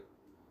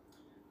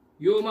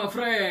Yo my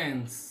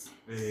friends.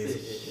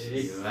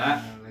 Gila. Nah,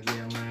 lagi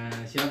sama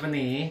siapa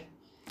nih?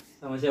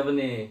 Sama siapa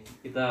nih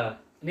kita?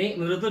 Nih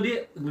menurut lu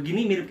dia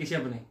begini mirip ke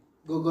siapa nih?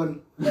 Gogon.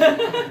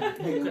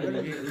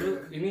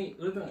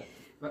 Lu tuh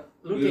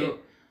lu kayak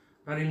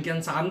Raden Kian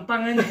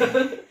Santang aja.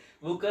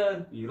 Bukan.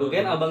 Hero.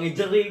 Bukan abangnya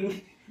Jering.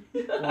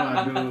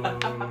 Waduh,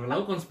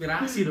 lu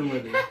konspirasi dong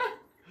berarti.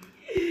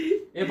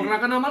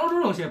 Perkenalkan nama lu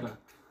dulu dong siapa?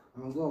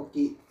 Nama gue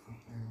Oki.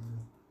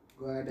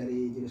 Gue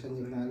dari jurusan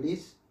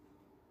jurnalis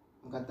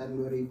angkatan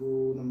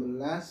 2016.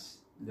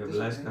 13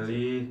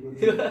 kali.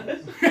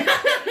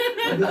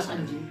 2016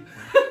 anjing.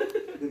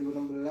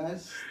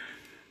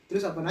 2016.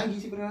 Terus apa lagi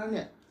sih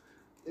perkenalannya?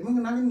 Emang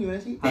kenalin gimana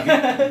sih?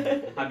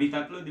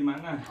 Habitat lu di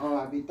mana? Oh,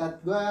 habitat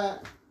gue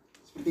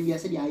seperti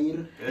biasa di air.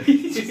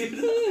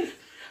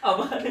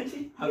 Apa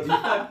sih?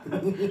 Habitat.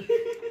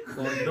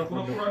 Kodok.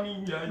 Pura-pura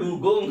ninja.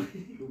 Dugong.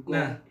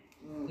 Nah,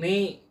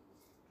 nih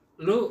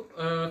lu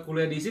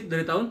kuliah di SIP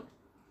dari tahun?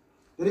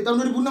 Dari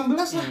tahun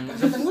 2016 lah.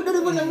 Angkatan gue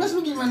 2016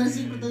 lu gimana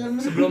sih pertanyaan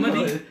lu? Sebelumnya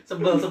di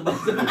Sebel.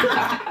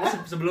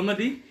 sebelumnya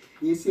di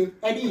Di SIP,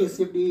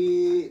 di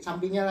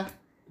sampingnya lah.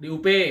 di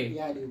UP.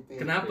 Iya, di UP.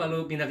 Kenapa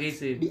lu pindah ke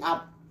SIP? Di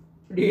up.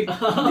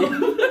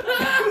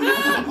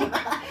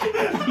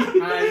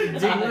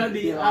 Anjing lah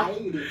di Di up.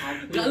 lain, di up.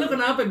 Enggak, lu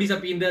kenapa bisa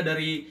pindah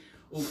dari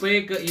UP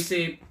ke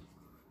ISIP?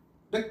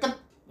 Deket.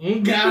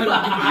 Enggak,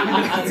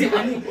 gimana sih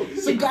anjing?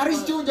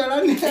 Segaris cu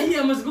jalannya. Iya,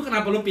 maksud gua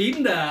kenapa lu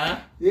pindah?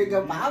 Ya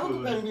gak apa-apa, gue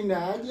pengen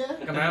pindah aja.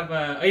 Kenapa?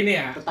 Oh ini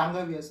ya,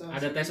 Tetangga biasa.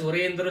 ada tes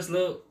urin terus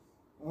lu.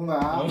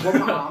 Enggak, gue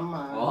mah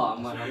aman. Oh,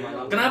 aman.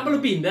 Kenapa lu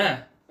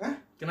pindah? Hah?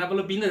 Kenapa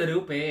lu pindah dari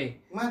UP?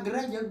 Mager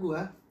aja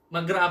gua.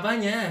 Mager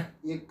apanya?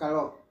 Ya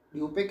kalau di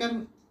UP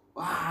kan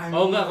wah.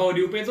 Oh enggak, kalau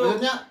di UP tuh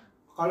Maksudnya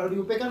kalau di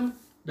UP kan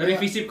dari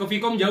kayak- FISIP ke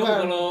FIKOM jauh, Bukan.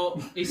 kalau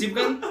ISIP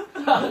kan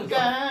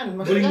bukan.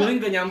 Maksudnya guling-guling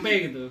ke nyampe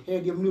gitu.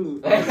 diam dulu.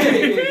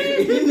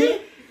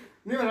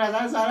 Ini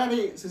perasaan salah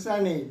nih, susah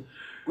nih.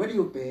 Gue di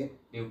UP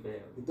UP.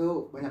 itu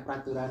banyak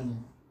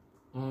peraturannya.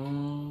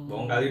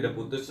 Bohong kali udah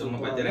putus sama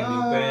pacar yang di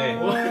UP.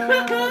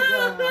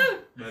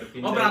 Baru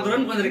pindah. Oh, peraturan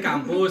bukan dari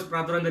kampus,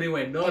 peraturan dari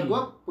Wedon.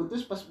 Gue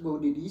putus pas gue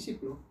udah di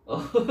SIP loh.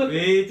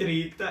 Wih,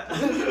 cerita.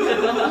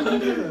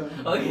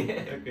 Oke.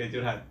 Oke,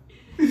 curhat.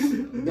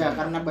 Ya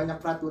karena banyak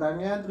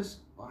peraturannya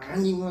terus wah,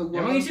 anjing lah gue.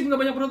 Emang ISIP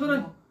nggak banyak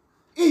peraturan?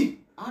 Ih,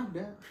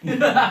 ada.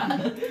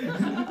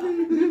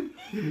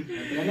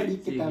 Peraturannya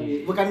dikit tapi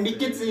bukan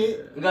dikit sih.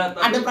 Enggak,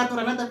 Ada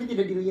peraturannya tapi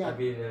tidak dilihat.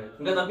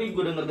 tapi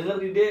gue denger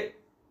di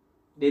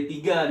D3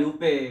 di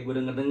UP. Gue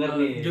denger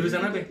nih.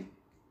 Jurusan apa?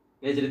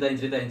 Ya ceritain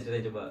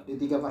coba. Di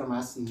 3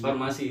 farmasi.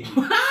 Farmasi.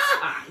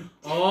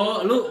 Oh,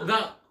 lu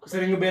enggak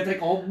sering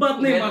ngebatrik obat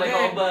nih, Ngebatrik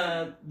makanya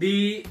obat. di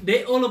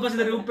DO lo pasti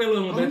dari UP lo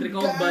ngebatrik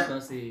Enggak. obat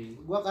pasti.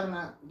 Gua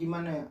karena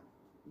gimana ya?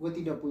 Gua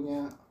tidak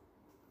punya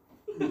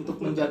untuk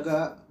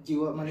menjaga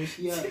jiwa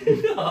manusia.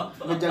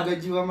 Menjaga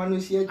jiwa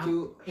manusia,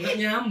 cu. Enggak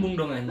nyambung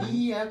dong anjing.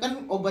 Iya,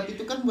 kan obat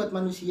itu kan buat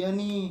manusia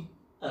nih.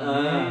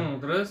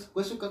 Terus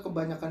Gue suka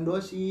kebanyakan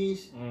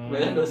dosis.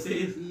 Banyak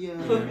dosis. Iya.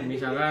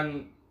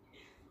 misalkan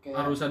Kayak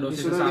Harusnya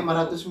dosis disuruh satu.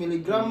 500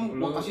 mg, Lu-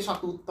 gua kasih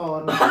 1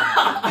 ton.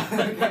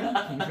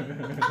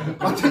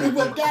 Konten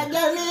buat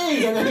kagak nih,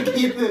 jangan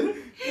gitu.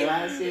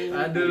 Jelasin.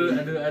 aduh.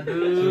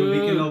 Suruh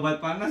bikin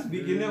obat panas,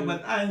 bikinnya obat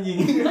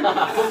anjing.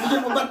 Gua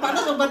bikin obat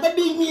panas, obatnya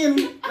dingin.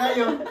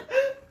 Ayo.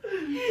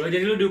 Oh,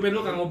 jadi lu di UP lu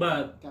Kang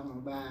Obat. Kang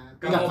obat.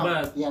 Kang Enggak,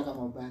 obat. Iya, Kang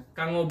obat.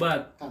 Kang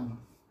Obat. Kang.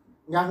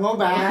 Enggak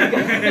ngobat.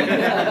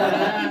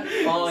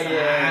 Oh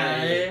iya.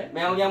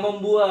 Saya. Yang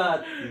membuat.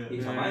 Ih,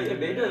 sama aja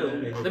beda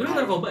dong. Tapi lu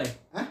narkoba ya?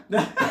 Hah?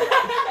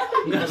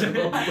 Enggak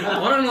ada.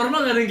 Orang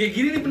normal gak ada yang kayak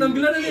gini nih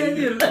penampilannya nih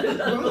anjir.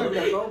 Gua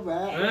enggak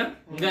ngobat. Hah?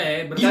 Enggak ya,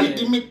 bersih.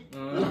 Gimik-gimik.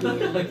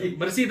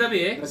 Bersih tapi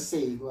ya.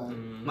 Bersih gua.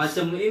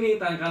 Macam ini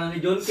tangan kanannya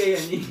John Kay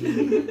anjing.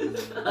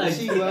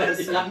 Bersih gua,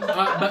 bersih.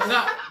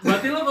 Enggak,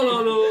 berarti lo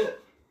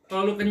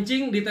kalau lu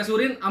kencing dites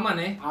urin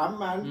aman ya?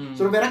 Aman.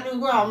 Suruh berak juga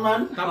gua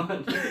aman.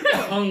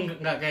 Oh,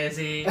 enggak kayak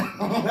si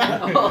Oh,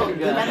 Kan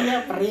enggak. dia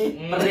perih.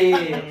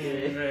 Perih.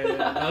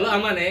 Lalu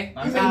aman ya?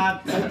 Bangsat.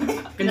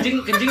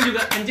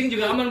 Kencing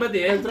juga aman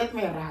berarti ya? Entret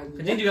merah.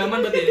 Kencing juga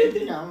aman berarti ya?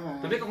 Kencing aman.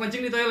 Tapi kok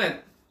kencing di toilet?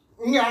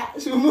 Enggak,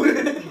 sumur.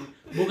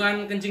 Bukan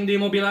kencing di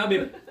mobil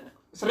Habib.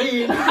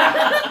 Sering.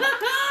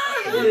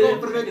 Gua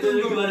pernah Itu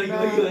tuh.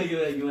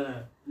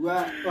 gimana?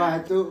 Wah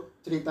itu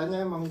ceritanya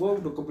emang gua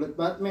udah kebelet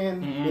banget men.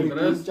 Dari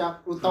terus? puncak.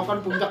 Lu tau kan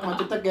puncak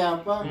macetnya kayak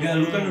apa? Enggak,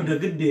 lu kan udah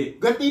gede.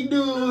 Gua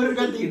tidur.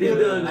 Tidur,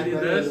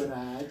 terus? Tidur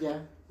aja.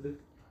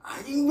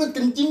 Anjing buat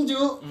kencing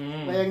cu.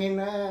 Bayangin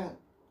aja.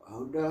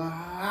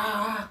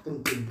 Udah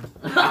kencing.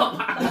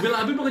 Mobil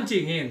Habib lo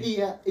kencingin?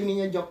 Iya,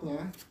 ininya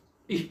joknya.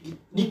 Ih,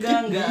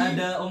 Enggak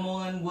ada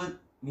omongan buat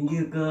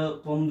minggir ke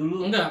pom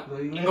dulu. enggak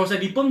usah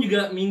di pom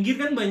juga, minggir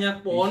kan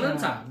banyak pohonan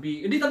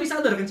sabi. Jadi tapi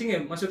sadar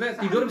kencingnya, maksudnya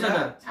tidur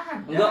sadar.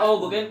 Enggak,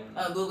 gue kan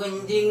aku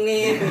kencing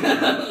nih.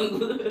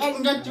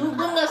 Enggak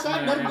juga, enggak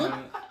sadar gua.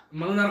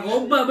 Emang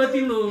narkoba berarti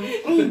lu.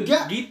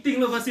 Enggak. Giting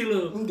lu pasti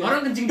lu. Enggak. Orang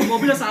kencing di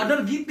mobil sadar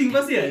giting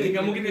pasti ya.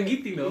 Enggak mungkin kayak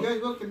giting dong. Enggak,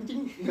 gua kencing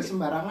enggak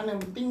sembarangan,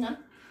 yang penting kan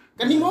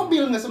Kan di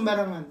mobil nggak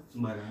sembarangan.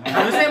 Sembarangan.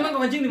 Harusnya emang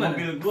kencing di mana?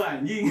 Mobil gua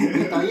anjing.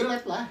 Di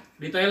toilet lah.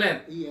 Di toilet.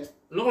 Iya,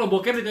 Lu kalau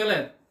boker di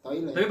toilet,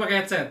 toilet. tapi pakai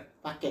headset.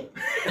 Pakai.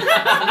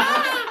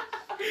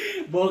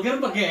 Boker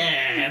pakai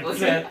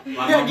headset.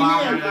 Ya gini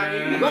ya.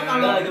 Gua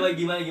kalau Coba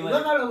gimana?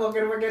 gua kalau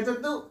boker pakai headset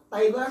tuh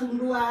tai gua langsung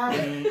keluar.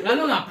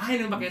 Lalu ngapain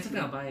yang pakai headset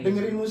ngapain?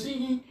 Dengerin musik.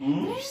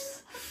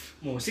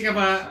 Musik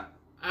apa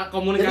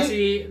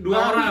komunikasi dua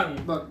gua orang?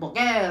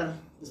 Boker.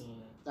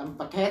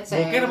 Tanpa pakai headset.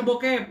 Boker apa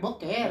bokep?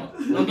 Boker.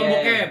 Nonton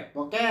bokep.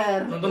 Boker.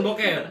 Nonton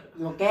bokep.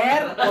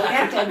 Boker,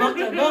 cebok.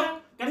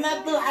 Kena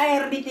tuh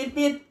air di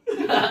titit.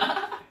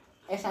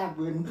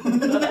 Sabun.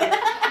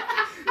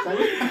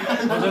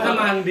 Maksudnya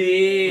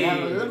mandi. Ya,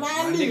 maksudnya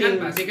mandi. Kan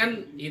pasti kan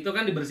itu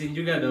kan dibersihin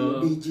juga dong.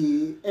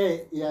 Biji.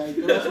 Ya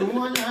itulah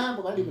semuanya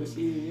pokoknya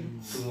dibersihin.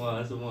 Semua.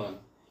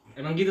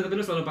 Emang gitu tapi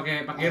lu selalu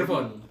pakai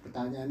earphone.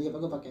 Pertanyaan dia apa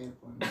gua pakai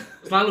earphone.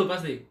 Selalu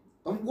pasti.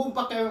 Gua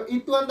pakai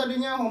ituan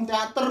tadinya home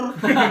theater.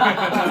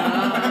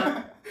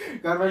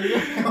 Karena dia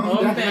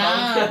Home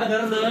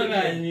theater dong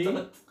anjing.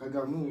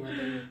 kagak muat.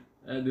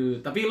 Aduh,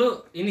 tapi lu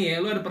ini ya,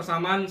 lu ada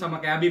persamaan sama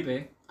kayak Habib ya.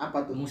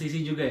 Apa tuh?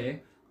 Musisi juga ya.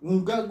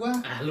 Enggak gua.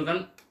 Lu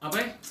kan apa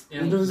ya?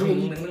 Yang Dung,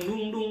 dung dung.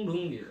 dung dung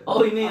dung gitu.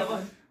 Oh ini apa?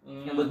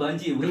 Yang buat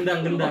banci, Bu. Gendang.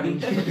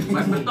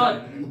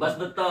 Bas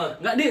betot.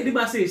 Enggak, di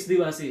basis.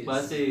 Basis.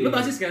 Lu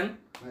basis kan?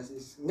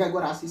 Basis. Enggak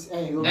gua rasis.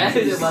 Gua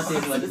Basis.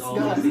 Oh,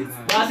 Gua basis.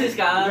 Basis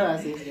kan? Gua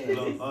rasis.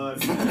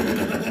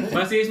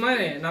 Basis mana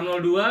ya?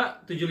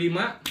 602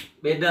 75.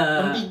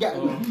 Beda. Tiga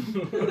Oh.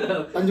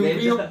 Tanjung Beda.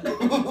 Priok.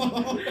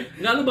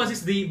 Enggak, lu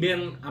basis di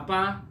band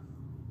apa?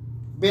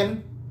 Band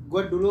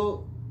gua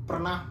dulu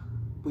pernah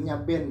punya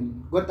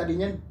band. Gua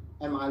tadinya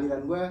emang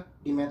aliran gua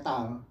di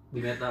metal. Di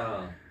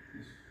metal.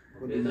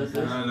 Gua Oke, di terus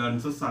metal. Jalan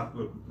sesat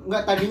lu.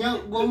 Enggak, tadinya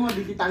gua mau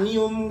di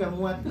titanium, enggak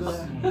muat gua.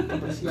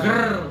 Kebersihan.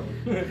 Ger.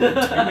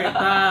 Di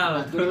metal.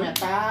 Gua di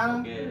metal.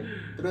 Oke.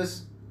 Terus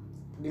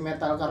di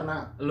metal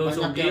karena Lu banyak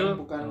sugil? yang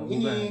bukan Oh,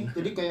 ini. bukan.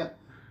 Jadi kayak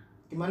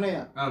gimana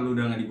ya? Lu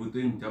udah nggak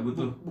dibutuhin, cabut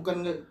lu.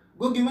 Bukan enggak,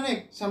 gue gimana ya,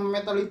 sama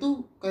metal itu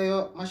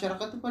kayak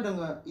masyarakat tuh pada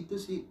nggak itu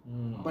sih,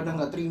 pada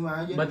nggak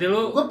terima aja. Berarti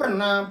lu Gue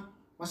pernah,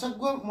 masa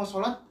gue mau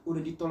sholat udah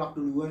ditolak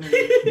duluan.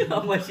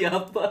 Sama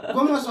siapa?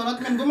 Gue mau sholat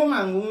kan, gue mau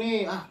manggung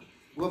nih,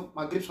 gue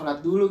maghrib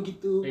sholat dulu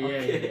gitu.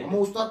 Iya. Sama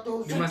ustad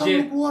tuh, Di setan masjid.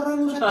 lu keluar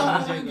lu setan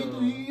Masjid gitu,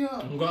 tuh. iya.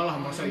 Enggak lah,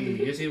 masa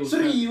iya sih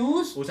Ustaz.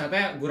 Serius?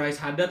 Ustaznya gurais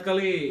hadat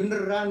kali.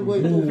 Beneran gue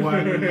itu.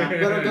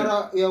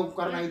 Gara-gara ya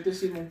karena itu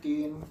sih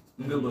mungkin.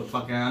 Enggak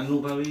pakaian lu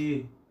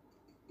kali.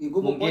 Ya gue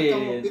mau Mungkin.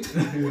 potong waktu itu.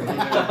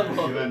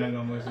 Gimana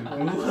enggak mau sih?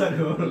 Gua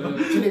dong.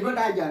 Sini gue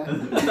udah aja.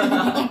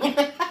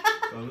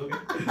 Kalau kan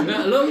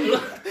Enggak, lu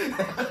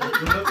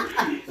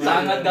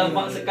Sangat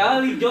gampang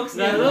sekali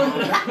jokesnya. enggak lu.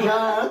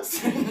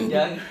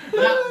 Yang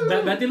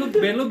Berarti lu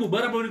band lu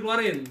bubar apa lu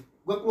dikeluarin?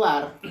 Gue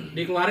keluar.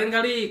 Dikeluarin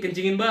kali,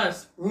 kencingin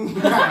bass.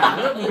 Enggak.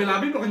 Lu mobil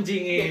Habib lu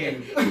kencingin.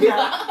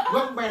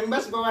 Gue main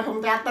bass, gue main home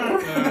theater.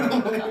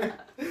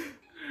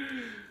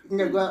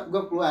 Enggak,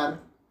 gue keluar.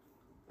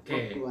 Gue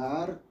Oke.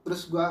 keluar,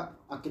 terus gue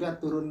akhirnya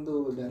turun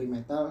tuh dari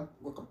metal,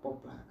 gue ke pop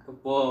lah. ke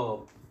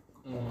pop.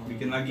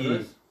 bikin lagi.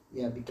 Terus?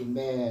 Ya bikin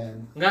band.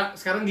 Enggak,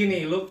 sekarang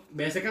gini, lu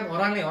biasanya kan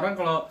orang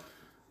kalau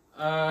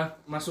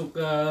masuk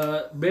ke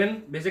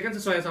band, biasanya kan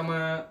sesuai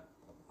sama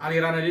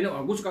aliran dia nih.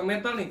 Oh, gue suka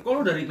metal nih.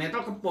 Kalau dari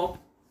metal ke pop,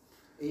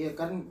 Iya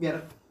kan,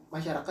 biar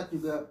masyarakat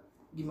juga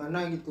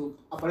gimana gitu.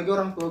 Apalagi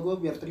orang tua gue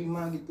biar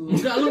terima gitu.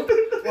 enggak lu.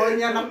 Oh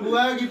ini anak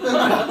gua gitu.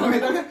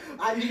 Metal kan,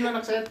 anjing lu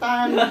anak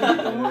setan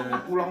gitu.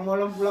 Pulang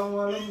malam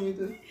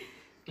gitu.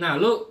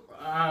 Nah, lu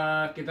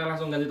kita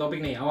langsung ganti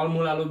topik nih. Awal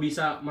mula lu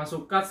bisa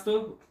masuk Cuts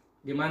tuh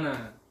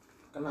gimana?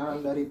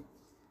 Kenalan dari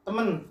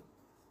temen.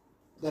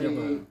 Dari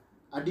Siapa?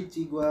 Adit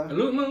sih gua.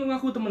 Lu emang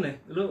ngaku temen ya?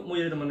 Lu mau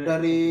jadi temennya?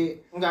 Dari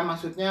enggak,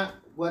 maksudnya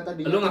gua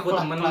tadi Lu ngaku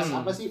temen. kelas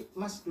apa sih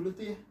Mas dulu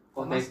tuh ya?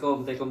 Mas,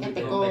 Tekom.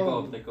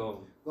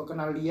 gua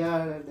kenal dia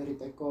dari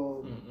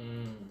Tekom.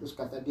 Mm-mm. Terus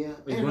kata dia,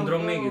 Wih,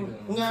 gondrong nih, gitu.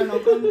 Enggak,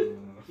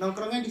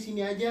 nongkrongnya di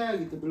sini aja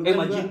gitu. Dulu kan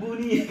Majin Bu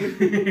nih.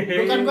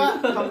 dulu kan gua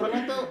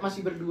nongkrongnya tuh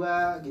masih berdua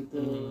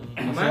gitu.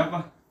 Sama Apa? siapa?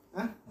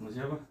 Hah? Sama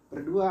siapa?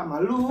 Berdua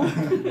malu.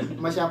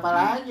 Sama siapa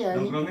lagi ya?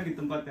 Nongkrongnya di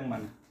tempat yang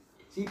mana?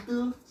 Situ,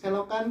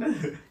 selokan.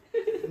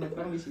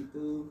 Nongkrong di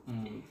situ.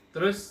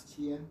 Terus,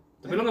 Sian.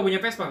 tapi lu gak punya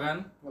Vespa kan?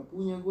 Nggak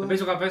punya gua. Tapi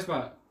suka Vespa?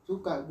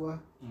 Suka gua.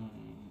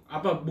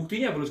 Apa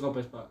buktinya apa lu suka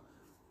Vespa?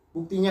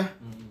 Buktinya,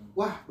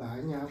 wah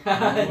banyak.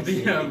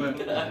 Buktinya apa?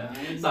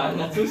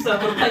 Sangat susah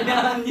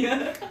pertanyaannya.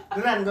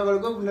 Beneran, kalau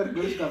gua bener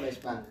gua suka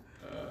Vespa.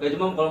 Gak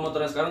cuma kalau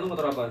motornya sekarang tuh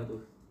motor apaan tuh?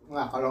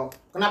 Nggak, kalau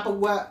kenapa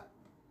gua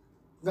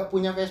nggak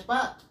punya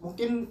Vespa,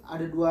 mungkin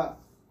ada dua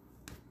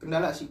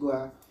kendala sih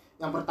gua.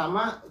 Yang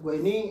pertama, gua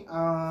ini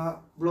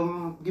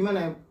belum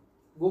gimana ya?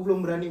 Gua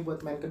belum berani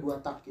buat main kedua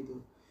tak gitu.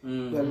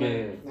 Dan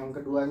yang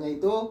keduanya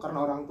itu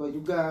karena orang tua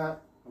juga.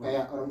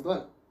 Kayak orang tua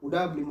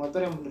udah beli motor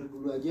yang bener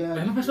dulu aja.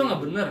 Emang Vespa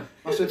gak bener?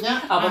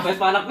 Maksudnya Apa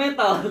Vespa anak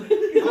metal?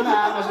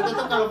 enggak, maksudnya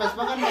tuh kalau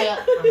Vespa kan kayak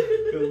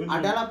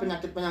adalah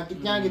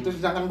penyakit-penyakitnya gitu.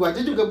 Sedangkan gua aja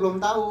juga belum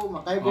tahu,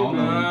 makanya gua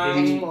belum mungkin.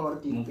 ekspor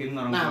gitu. Mungkin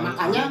orang Nah, tua lu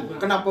makanya tahu.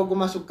 kenapa gua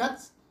masuk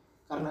Cuts?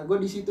 karena gue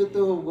di situ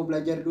tuh gue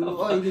belajar dulu.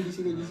 Oh ini di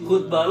sini.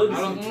 Khutbah lu di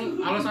Kalau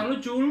situ. alasan lu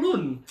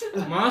culun.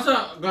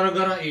 Masa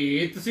gara-gara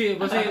itu sih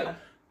pasti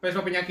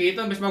Vespa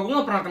penyakitan, Vespa gue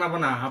gak pernah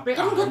kenapa-napa.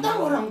 Kan gue tahu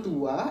orang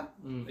tua.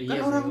 Iya Kan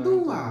sih, orang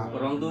tua.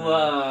 Orang tua.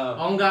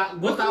 Oh enggak,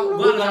 gue tahu,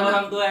 gue Bukan alasan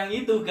orang tua yang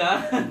itu kan.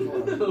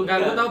 enggak,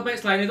 gue tahu Pe,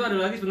 selain itu ada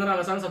lagi sebenarnya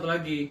alasan satu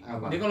lagi.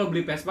 Apa? Dia kalau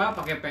beli Vespa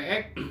pakai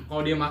PX,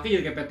 kalau dia maki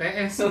jadi kayak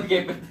PTS. Oke,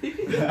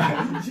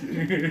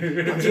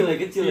 kecil ya,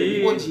 kecil ya.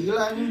 Iya. Oh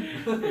gila nih.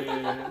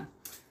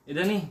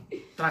 Udah nih,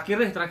 terakhir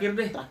deh. Terakhir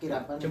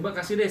apa nih? Coba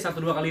kasih deh 1-2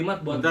 kalimat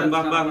buat Bentar,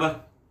 Bang.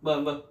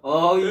 Bang.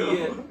 Oh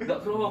iya, enggak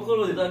perlu aku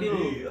lu tadi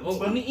lu. Oh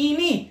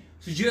ini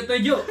Sujiyo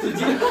Tejo.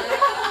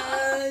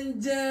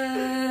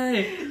 Anjay.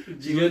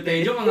 Sujiyo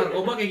Tejo sama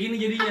narkoba kayak gini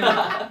jadinya.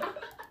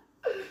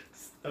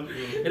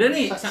 Udah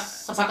nih,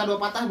 Sepatah dua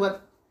patah buat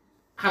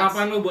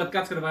harapan lu buat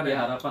Kats ke Ya depannya.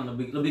 harapan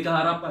lebih ke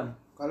harapan.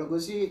 kalau gue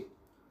sih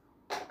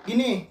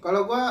gini,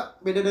 kalau gue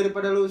beda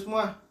daripada lu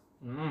semua.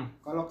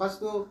 Kalau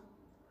kas tuh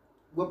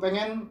gue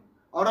pengen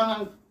orang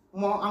yang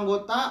mau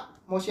anggota,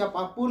 mau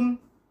siapapun,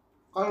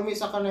 kalau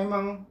misalkan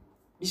emang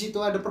di situ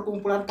ada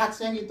perkumpulan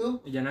katsnya gitu,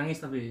 Jangan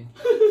nangis tapi.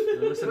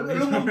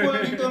 lu ngumpul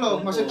gitu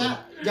loh. Maksudnya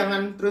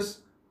jangan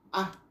terus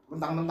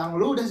mentang-mentang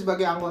lu udah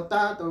sebagai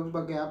anggota atau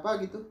sebagai apa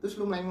gitu, terus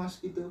lu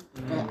melengos gitu.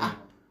 Kayak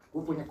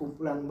gue punya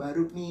kumpulan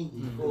baru nih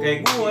gitu. Kayak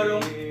gua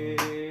dong.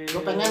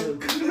 Gue pengen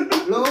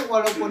lu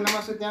walaupun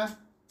maksudnya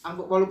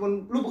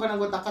walaupun lu bukan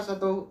anggota kas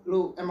atau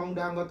lu emang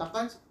udah anggota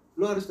kas,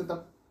 lu harus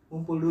tetap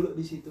ngumpul dulu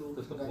di situ.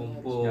 Tetap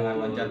Seenggaknya. kumpul. Jangan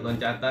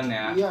loncat-loncatan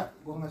ya. Iya,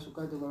 gua nggak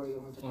suka tuh kalau yang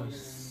macam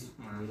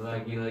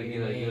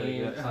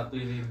Gila. Satu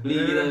ini beli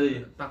kita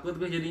nih. Takut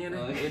gue jadinya deh.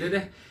 Oh, Udah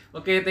deh.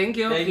 Oke, thank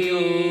you. Thank Oke.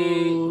 you.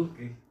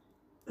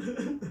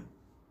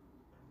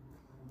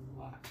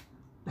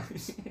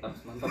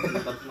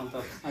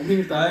 Mantap.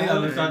 Anjing Tapi tanya.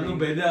 alasan lu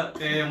beda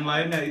kayak yang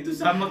lainnya. Itu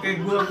sama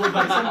kayak gua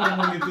barusan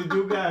ngomong itu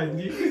juga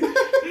anjing.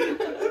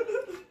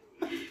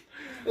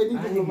 Ini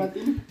gua belum mati.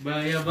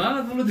 Bahaya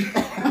banget mulutnya.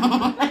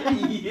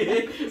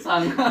 Iya,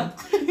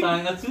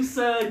 sangat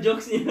susah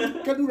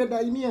jokesnya. Kan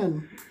beda inian.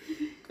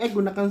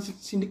 Gunakan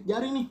sindik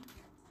jari nih.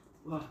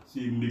 Wah,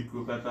 sindik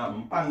gua kata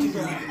empang itu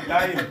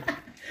kain.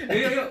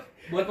 Yuk.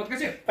 Buat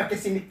podcast yuk. Pakai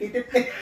sindik titik.